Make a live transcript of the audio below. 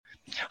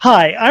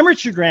Hi, I'm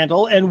Richard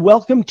Randall, and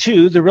welcome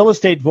to The Real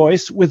Estate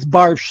Voice with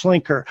Barb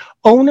Schlinker,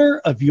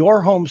 owner of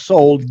Your Home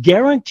Sold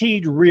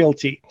Guaranteed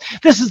Realty.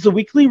 This is the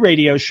weekly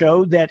radio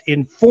show that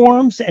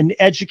informs and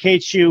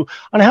educates you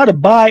on how to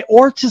buy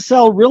or to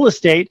sell real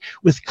estate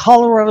with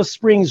Colorado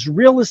Springs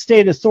Real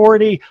Estate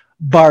Authority,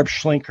 Barb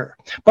Schlinker.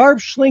 Barb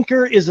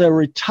Schlinker is a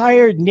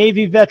retired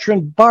Navy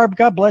veteran. Barb,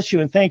 God bless you,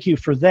 and thank you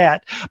for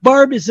that.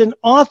 Barb is an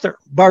author.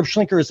 Barb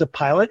Schlinker is a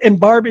pilot, and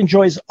Barb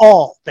enjoys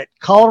all that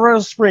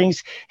Colorado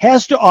Springs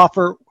has to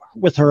offer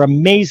with her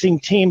amazing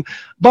team.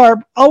 Barb,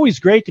 always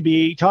great to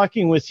be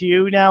talking with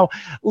you. Now,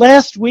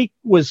 last week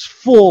was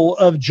full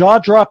of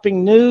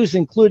jaw-dropping news,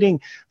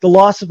 including the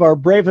loss of our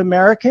brave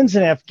Americans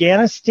in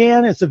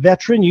Afghanistan. As a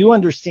veteran, you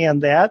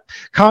understand that.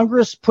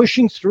 Congress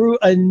pushing through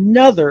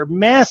another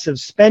massive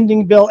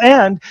spending bill,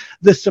 and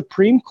the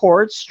Supreme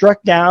Court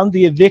struck down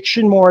the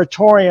eviction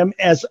moratorium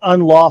as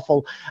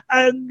unlawful.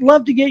 I'd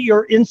love to get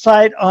your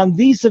insight on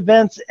these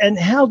events and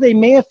how they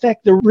may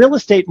affect the real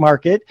estate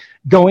market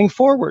going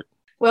forward.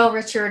 Well,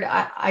 Richard,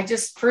 I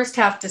just first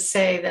have to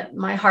say that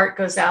my heart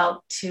goes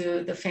out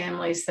to the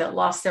families that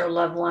lost their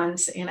loved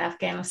ones in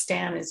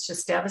Afghanistan. It's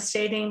just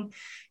devastating,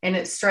 and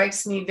it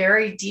strikes me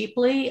very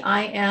deeply.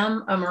 I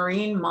am a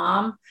Marine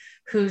mom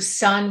whose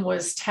son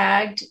was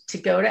tagged to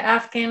go to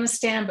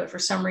Afghanistan, but for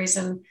some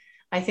reason,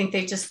 I think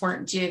they just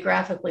weren't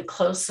geographically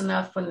close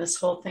enough when this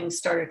whole thing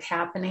started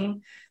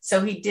happening.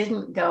 So he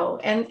didn't go.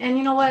 And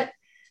you know what?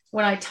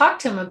 When I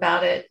talked to him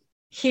about it,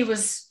 he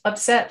was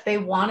upset. They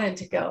wanted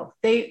to go.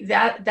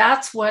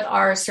 That's what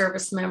our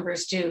service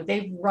members do.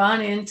 They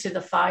run into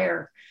the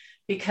fire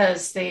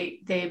because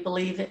they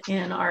believe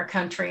in our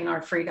country and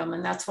our freedom.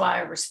 And that's why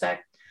I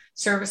respect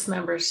service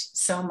members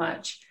so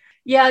much.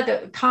 Yeah,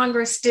 the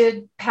Congress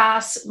did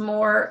pass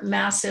more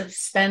massive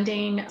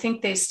spending. I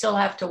think they still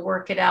have to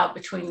work it out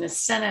between the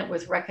Senate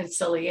with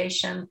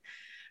reconciliation.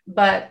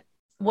 But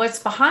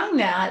what's behind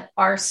that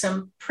are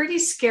some pretty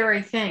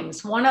scary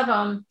things. One of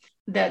them,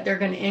 that they're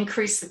going to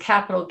increase the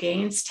capital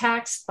gains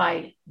tax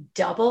by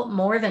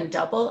more than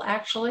double,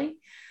 actually.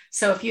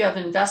 So if you have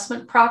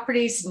investment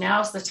properties,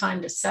 now's the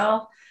time to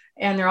sell.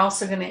 And they're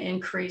also going to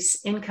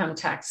increase income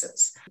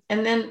taxes.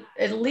 And then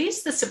at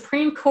least the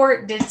Supreme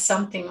Court did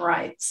something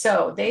right.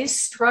 So they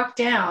struck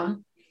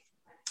down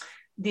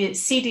the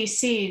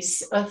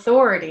CDC's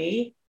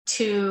authority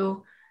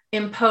to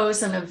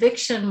impose an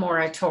eviction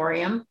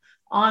moratorium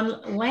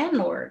on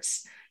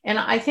landlords. And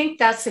I think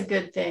that's a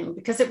good thing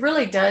because it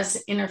really does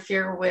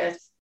interfere with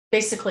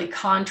basically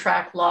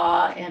contract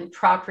law and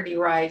property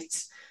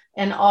rights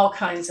and all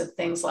kinds of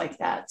things like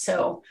that.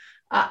 So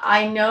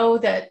I know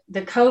that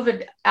the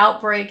COVID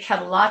outbreak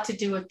had a lot to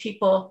do with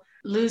people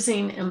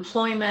losing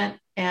employment,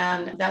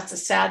 and that's a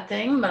sad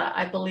thing, but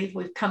I believe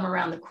we've come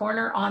around the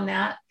corner on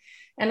that.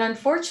 And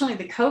unfortunately,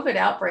 the COVID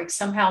outbreak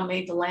somehow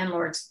made the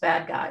landlords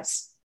bad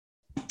guys.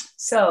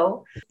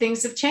 So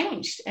things have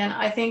changed, and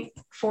I think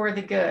for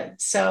the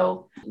good.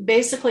 So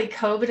basically,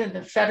 COVID and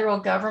the federal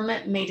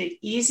government made it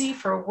easy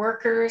for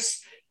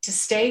workers to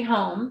stay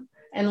home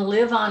and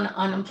live on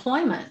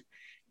unemployment.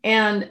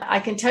 And I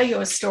can tell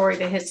you a story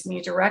that hits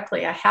me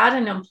directly. I had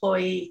an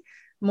employee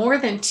more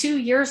than 2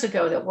 years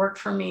ago that worked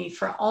for me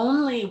for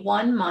only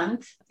 1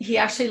 month. He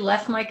actually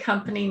left my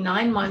company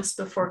 9 months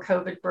before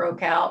COVID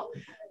broke out,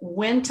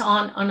 went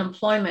on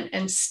unemployment,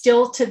 and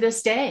still to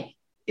this day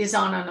is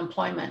on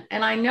unemployment.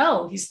 And I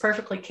know he's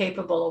perfectly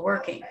capable of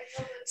working.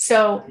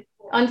 So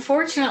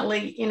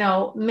unfortunately,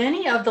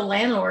 many of the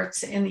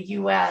landlords in the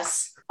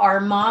US are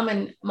mom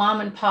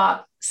and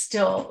pop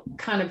still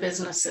kind of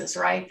businesses,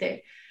 right?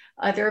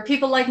 There are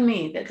people like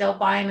me that they'll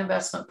buy an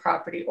investment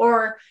property,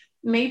 or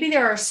maybe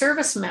there are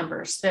service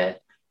members that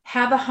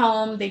have a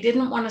home. They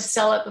didn't want to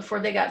sell it before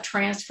they got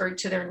transferred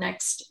to their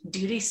next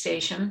duty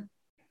station.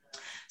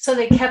 So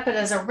they kept it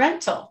as a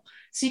rental.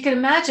 So you can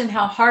imagine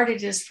how hard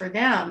it is for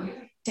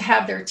them to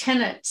have their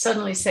tenant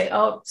suddenly say,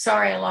 oh,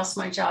 sorry, I lost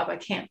my job, I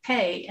can't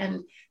pay.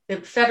 And the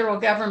federal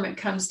government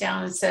comes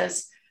down and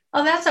says,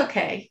 oh, that's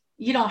okay.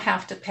 You don't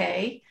have to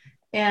pay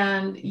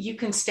and you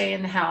can stay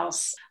in the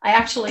house. I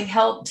actually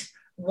helped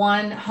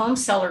one home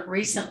seller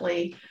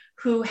recently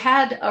who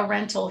had a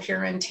rental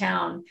here in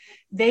town.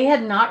 They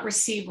had not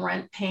received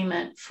rent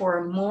payment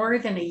for more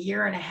than a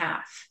year and a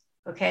half.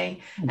 Okay.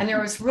 And there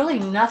was really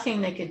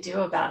nothing they could do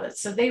about it.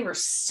 So they were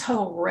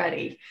so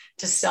ready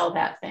to sell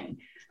that thing.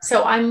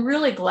 So I'm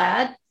really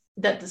glad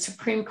that the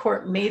Supreme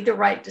Court made the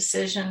right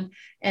decision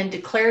and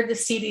declared the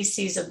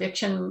CDC's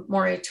eviction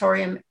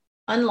moratorium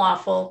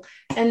unlawful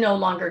and no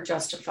longer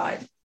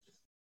justified.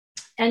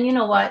 And you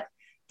know what?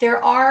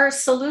 There are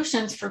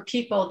solutions for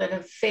people that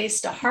have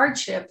faced a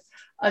hardship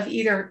of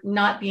either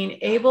not being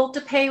able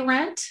to pay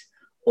rent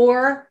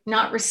or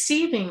not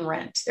receiving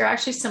rent. There are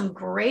actually some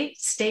great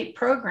state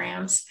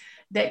programs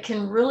that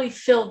can really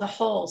fill the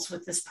holes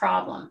with this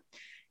problem.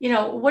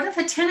 What if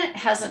a tenant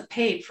hasn't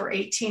paid for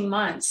 18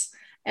 months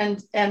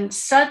and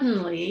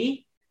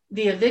suddenly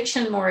the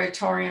eviction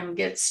moratorium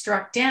gets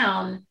struck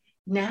down?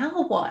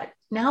 Now what?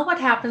 Now what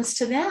happens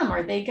to them?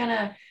 Are they going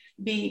to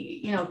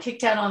be,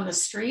 kicked out on the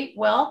street?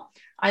 Well,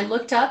 I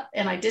looked up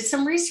and I did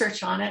some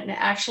research on it. And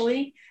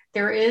actually,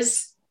 there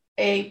is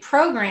a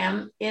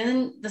program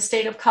in the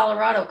state of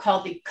Colorado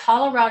called the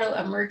Colorado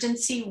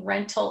Emergency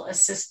Rental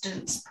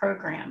Assistance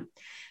Program.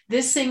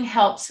 This thing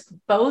helps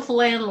both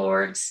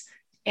landlords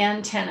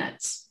and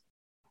tenants.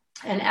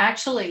 And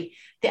actually,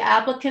 the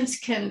applicants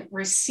can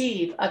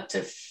receive up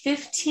to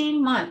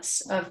 15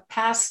 months of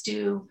past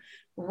due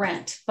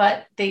rent,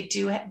 but they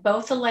do,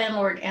 both the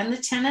landlord and the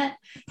tenant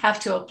have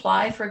to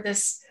apply for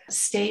this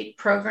state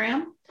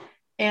program.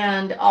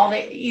 And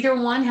either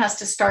one has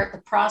to start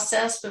the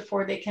process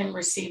before they can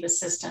receive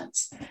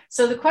assistance.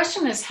 So the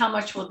question is, how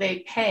much will they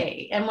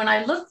pay? And when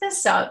I looked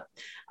this up,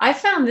 I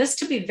found this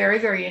to be very,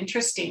 very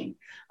interesting.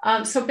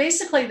 So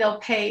basically, they'll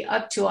pay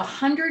up to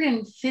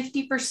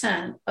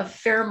 150% of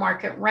fair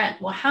market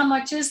rent. Well, how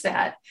much is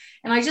that?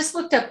 And I just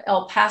looked up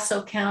El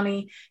Paso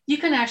County. You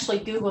can actually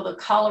Google the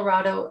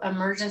Colorado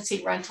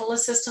Emergency Rental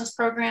Assistance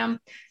Program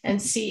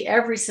and see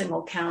every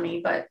single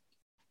county. But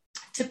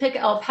to pick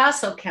El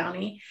Paso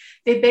County,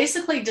 they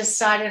basically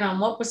decided on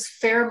what was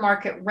fair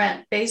market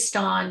rent based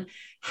on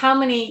how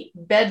many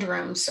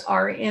bedrooms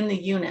are in the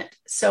unit.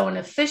 So in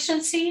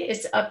efficiency,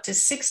 it's up to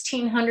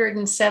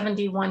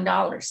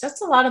 $1,671.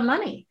 That's a lot of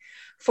money.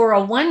 For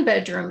a one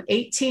bedroom,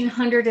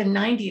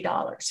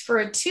 $1,890. For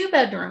a two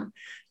bedroom,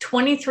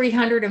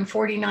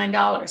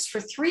 $2,349. For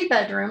three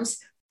bedrooms,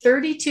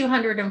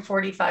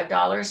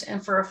 $3,245.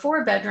 And for a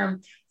four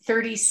bedroom,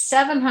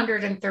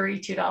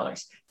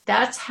 $3,732.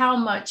 That's how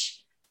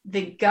much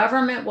the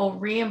government will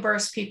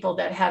reimburse people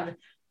that have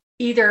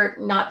either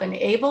not been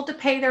able to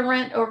pay their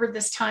rent over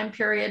this time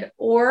period,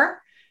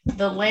 or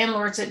the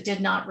landlords that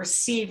did not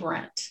receive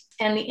rent.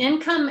 And the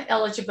income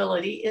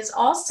eligibility is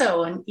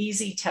also an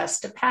easy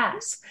test to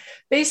pass.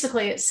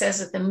 Basically, it says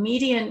that the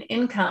median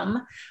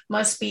income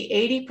must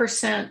be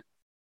 80%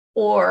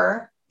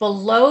 or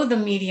below the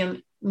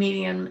median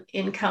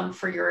income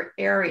for your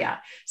area.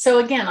 So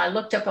again, I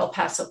looked up El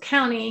Paso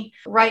County.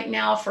 Right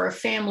now, for a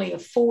family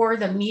of four,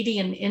 the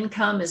median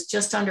income is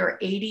just under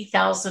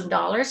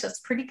 $80,000. That's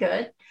pretty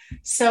good.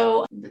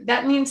 So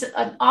that means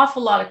an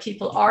awful lot of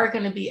people are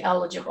going to be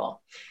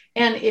eligible.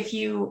 And if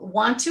you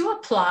want to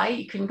apply,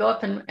 you can go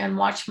up and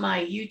watch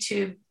my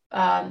YouTube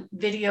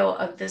video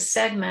of this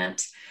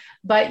segment.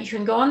 But you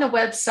can go on the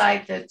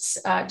website that's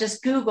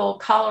just Google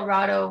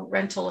Colorado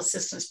Rental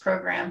Assistance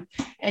Program,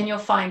 and you'll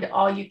find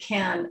all you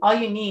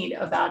need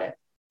about it.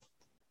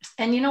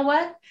 And you know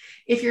what?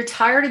 If you're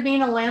tired of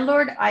being a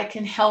landlord, I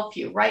can help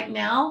you. Right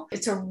now,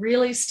 it's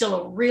still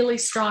a really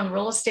strong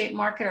real estate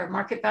market. Our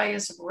market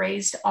values have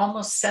raised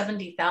almost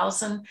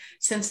 70,000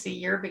 since the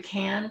year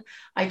began.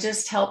 I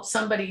just helped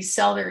somebody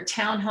sell their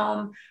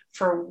townhome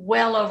for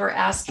well over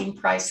asking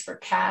price for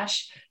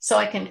cash. So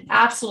I can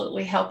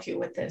absolutely help you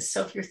with this.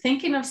 So if you're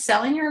thinking of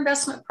selling your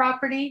investment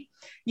property,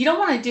 you don't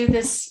want to do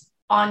this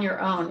on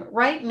your own.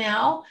 Right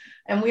now,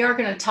 and we are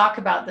going to talk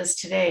about this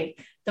today,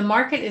 the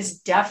market is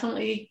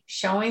definitely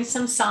showing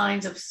some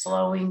signs of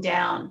slowing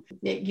down.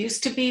 It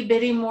used to be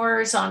bidding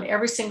wars on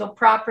every single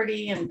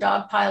property and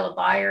dogpile of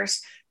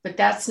buyers, but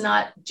that's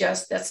not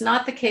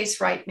the case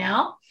right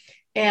now.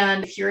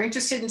 And if you're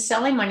interested in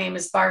selling, my name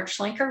is Barb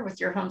Schlinker with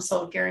Your Home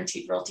Sold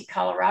Guaranteed Realty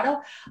Colorado.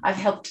 I've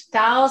helped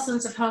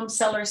thousands of home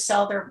sellers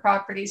sell their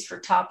properties for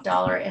top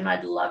dollar, and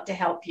I'd love to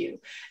help you.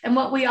 And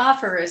what we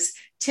offer is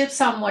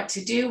tips on what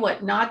to do,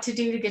 what not to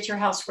do to get your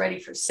house ready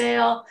for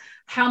sale,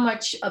 how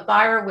much a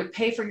buyer would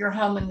pay for your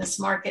home in this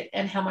market,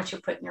 and how much you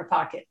put in your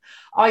pocket.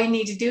 All you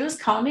need to do is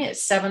call me at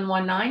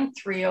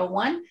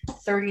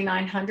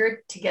 719-301-3900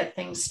 to get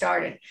things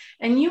started.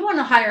 And you want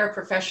to hire a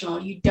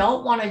professional. You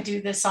don't want to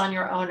do this on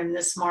your own in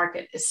this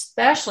market,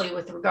 especially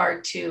with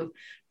regard to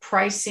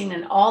pricing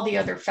and all the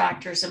other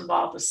factors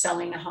involved with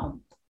selling a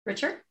home.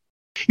 Richard?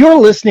 You're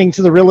listening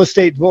to The Real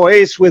Estate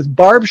Voice with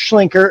Barb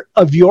Schlinker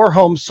of Your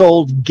Home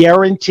Sold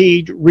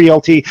Guaranteed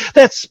Realty.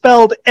 That's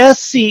spelled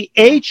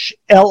SCHLINKER.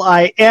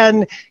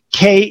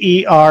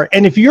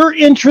 And if you're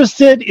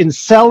interested in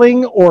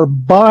selling or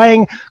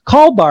buying,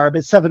 call Barb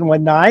at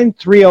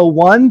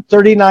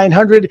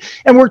 719-301-3900.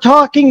 And we're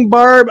talking,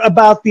 Barb,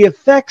 about the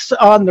effects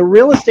on the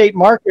real estate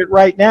market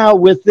right now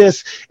with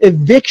this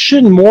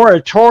eviction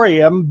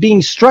moratorium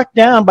being struck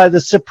down by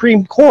the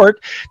Supreme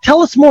Court.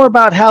 Tell us more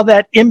about how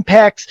that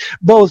impacts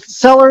both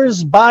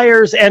sellers,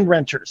 buyers, and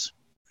renters.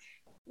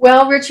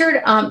 Well,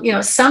 Richard,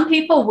 some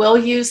people will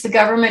use the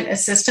government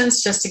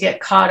assistance just to get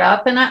caught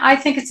up. And I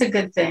think it's a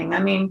good thing. I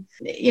mean,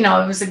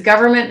 it was a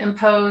government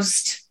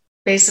imposed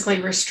basically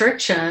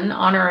restriction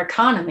on our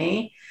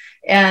economy,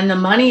 and the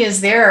money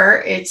is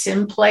there. It's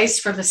in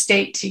place for the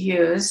state to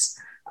use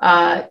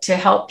to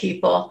help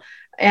people.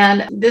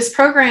 And this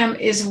program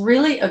is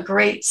really a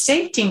great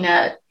safety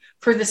net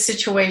for the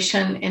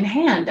situation in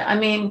hand. I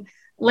mean,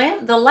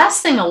 the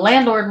last thing a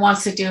landlord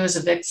wants to do is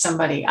evict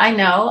somebody. I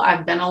know,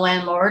 I've been a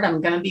landlord.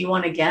 I'm going to be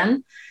one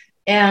again.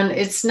 And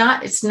it's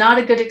not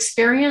a good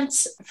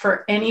experience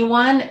for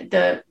anyone.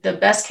 The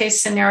best case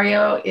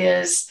scenario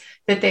is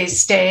that they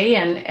stay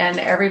and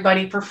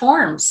everybody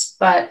performs.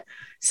 But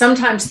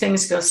sometimes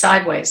things go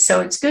sideways.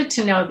 So it's good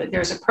to know that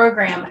there's a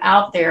program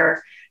out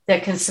there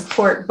that can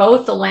support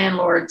both the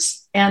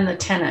landlords and the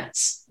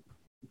tenants.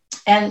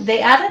 And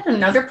they added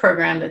another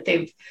program that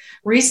they've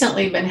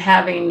recently been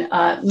having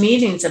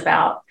meetings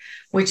about,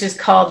 which is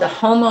called the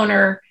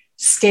Homeowner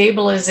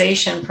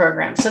Stabilization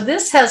Program. So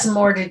this has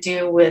more to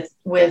do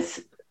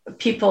with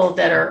people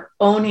that are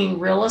owning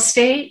real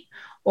estate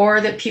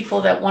or the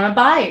people that want to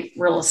buy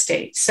real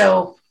estate.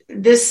 So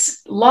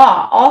this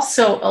law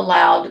also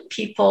allowed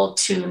people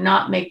to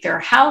not make their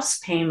house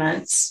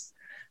payments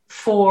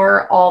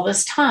for all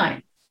this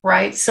time,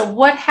 right? So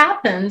what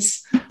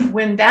happens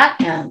when that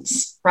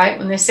ends, right?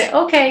 When they say,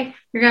 okay,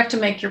 you're going to have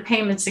to make your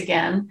payments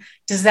again,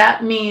 does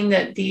that mean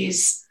that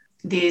these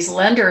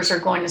lenders are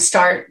going to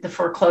start the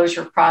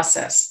foreclosure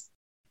process?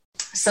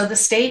 So the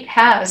state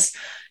has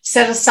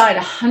set aside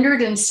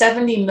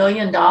 $170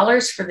 million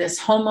for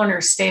this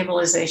homeowner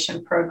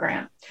stabilization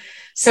program.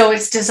 So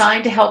it's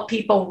designed to help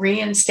people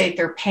reinstate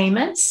their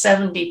payments,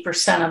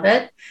 70% of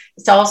it.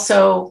 It's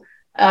also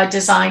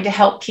designed to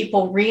help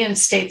people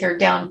reinstate their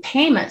down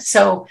payment.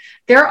 So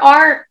there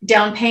are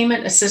down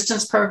payment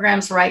assistance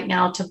programs right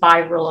now to buy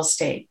real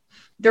estate.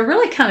 They're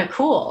really kind of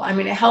cool. I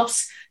mean, it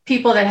helps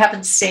people that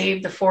haven't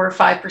saved the 4 or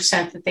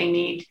 5% that they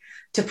need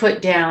to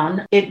put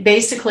down. It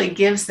basically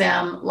gives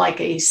them like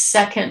a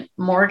second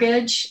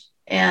mortgage,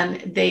 and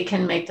they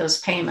can make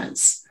those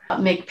payments.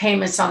 Make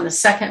payments on the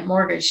second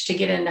mortgage to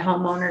get into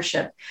home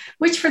ownership,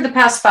 which for the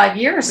past 5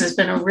 years has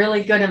been a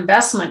really good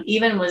investment,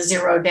 even with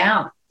zero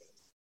down.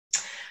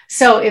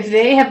 So if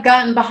they have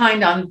gotten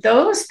behind on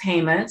those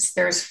payments,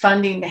 there's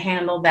funding to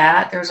handle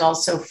that. There's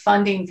also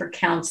funding for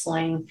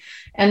counseling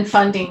and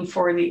funding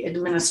for the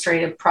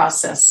administrative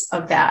process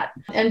of that.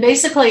 And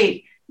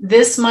basically,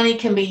 this money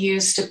can be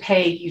used to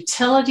pay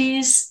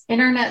utilities,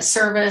 internet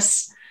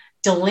service,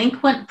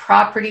 delinquent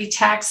property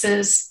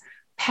taxes,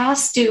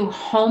 past due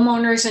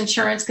homeowners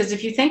insurance. Because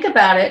if you think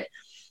about it,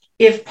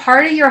 if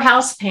part of your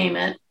house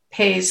payment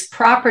pays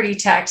property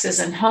taxes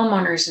and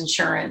homeowners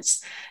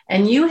insurance,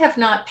 and you have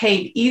not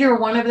paid either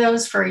one of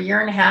those for a year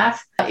and a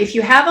half, if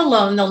you have a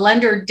loan, the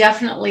lender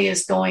definitely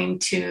is going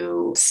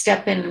to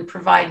step in and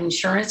provide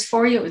insurance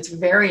for you. It's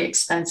very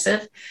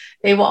expensive.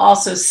 They will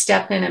also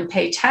step in and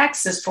pay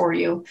taxes for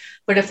you.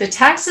 But if the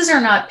taxes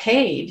are not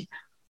paid,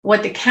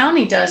 what the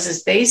county does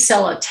is they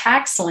sell a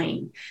tax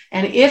lien.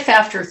 And if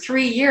after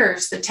 3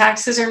 years the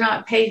taxes are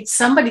not paid,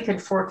 somebody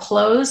could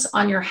foreclose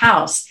on your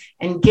house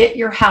and get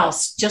your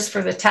house just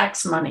for the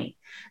tax money.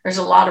 There's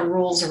a lot of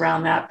rules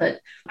around that, but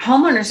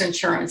homeowners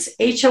insurance,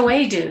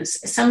 HOA dues,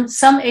 some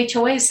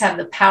HOAs have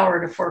the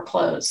power to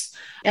foreclose,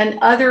 and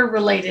other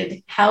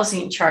related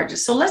housing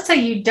charges. So let's say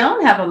you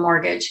don't have a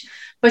mortgage,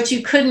 but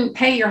you couldn't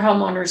pay your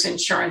homeowner's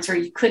insurance or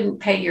you couldn't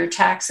pay your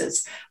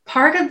taxes.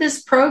 Part of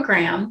this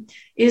program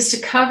is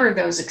to cover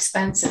those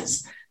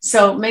expenses.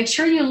 So make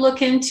sure you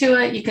look into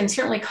it. You can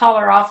certainly call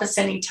our office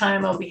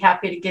anytime. I'll be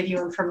happy to give you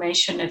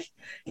information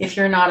if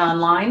you're not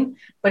online,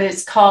 but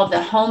it's called the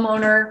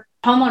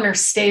Homeowner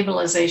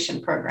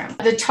Stabilization Program.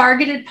 The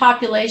targeted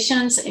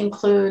populations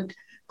include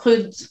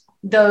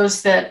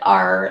those that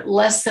are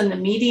less than the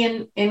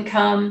median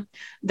income,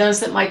 those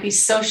that might be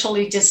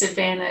socially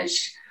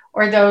disadvantaged,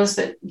 or those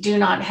that do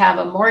not have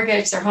a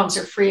mortgage, their homes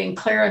are free and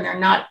clear, and they're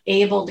not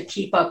able to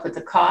keep up with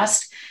the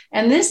cost.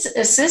 And this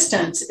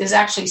assistance is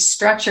actually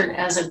structured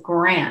as a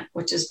grant,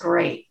 which is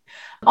great.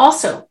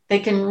 Also, they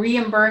can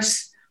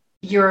reimburse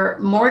your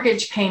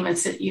mortgage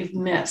payments that you've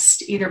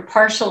missed, either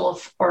partial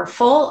or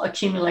full,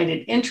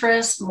 accumulated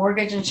interest,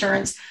 mortgage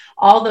insurance,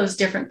 all those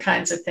different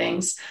kinds of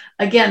things.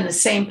 Again, the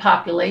same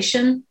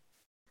population,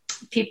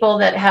 people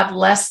that have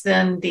less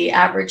than the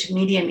average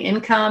median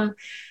income,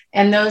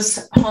 and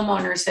those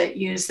homeowners that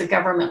use the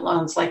government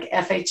loans like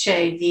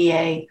FHA,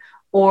 VA,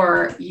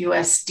 or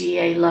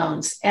USDA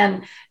loans.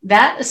 And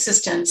that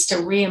assistance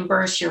to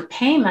reimburse your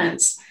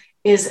payments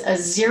is a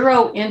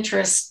zero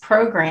interest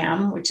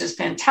program, which is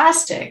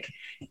fantastic.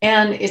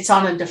 And it's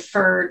on a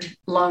deferred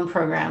loan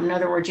program. In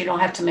other words, you don't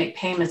have to make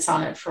payments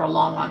on it for a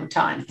long, long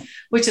time,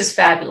 which is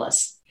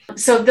fabulous.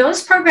 So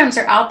those programs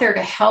are out there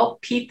to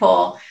help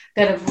people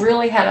that have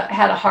really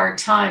had a hard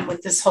time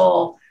with this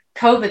whole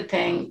COVID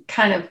thing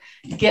kind of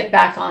get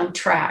back on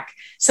track.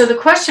 So the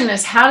question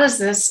is, how does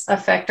this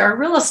affect our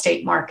real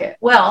estate market?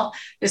 Well,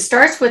 it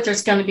starts with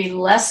there's going to be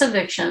less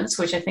evictions,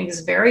 which I think is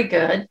very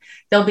good.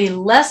 There'll be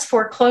less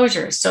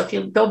foreclosures. So if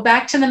you go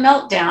back to the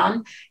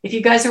meltdown, if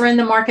you guys are in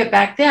the market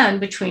back then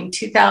between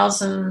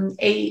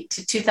 2008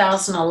 to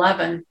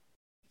 2011,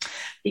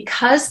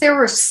 because there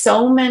were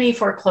so many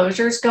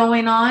foreclosures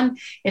going on,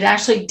 it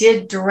actually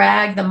did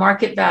drag the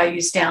market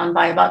values down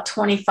by about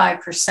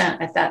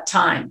 25% at that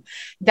time.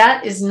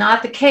 That is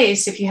not the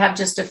case if you have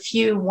just a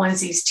few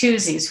onesies,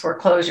 twosies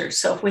foreclosures.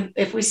 So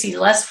if we see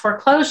less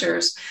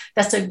foreclosures,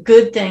 that's a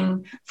good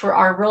thing for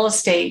our real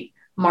estate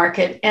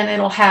market, and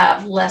it'll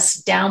have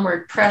less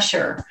downward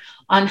pressure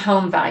on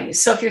home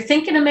values. So if you're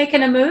thinking of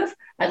making a move,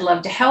 I'd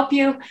love to help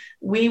you.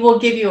 We will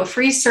give you a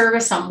free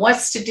service on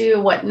what's to do,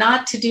 what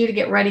not to do to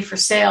get ready for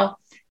sale,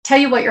 tell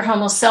you what your home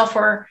will sell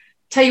for,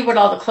 tell you what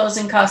all the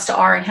closing costs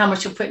are and how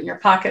much you'll put in your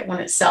pocket when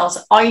it sells.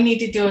 All you need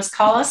to do is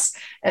call us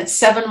at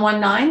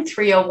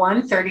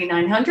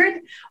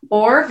 719-301-3900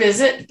 or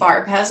visit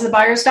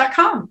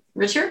barbhasthebuyers.com.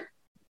 Richard?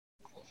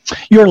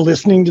 You're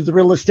listening to The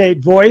Real Estate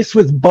Voice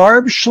with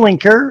Barb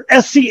Schlinker,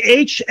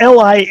 Schlinker.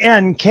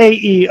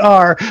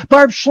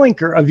 Barb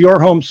Schlinker of Your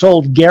Home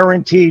Sold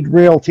Guaranteed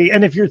Realty.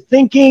 And if you're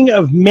thinking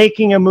of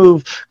making a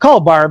move, call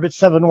Barb at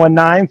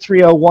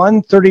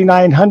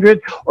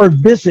 719-301-3900 or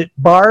visit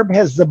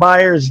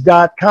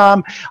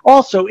barbhasthebuyers.com.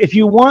 Also, if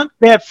you want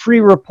that free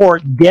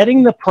report,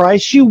 getting the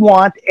price you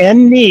want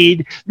and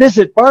need,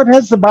 visit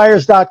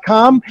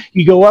barbhasthebuyers.com.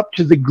 You go up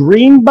to the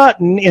green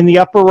button in the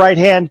upper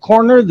right-hand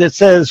corner that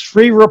says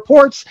free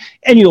reports,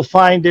 and you'll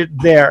find it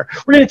there.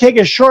 We're going to take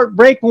a short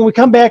break. When we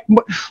come back,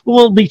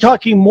 we'll be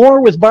talking more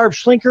with Barb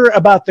Schlinker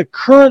about the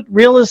current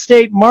real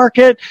estate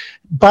market,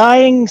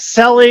 buying,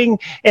 selling,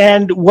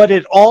 and what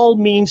it all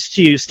means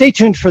to you. Stay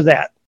tuned for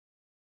that.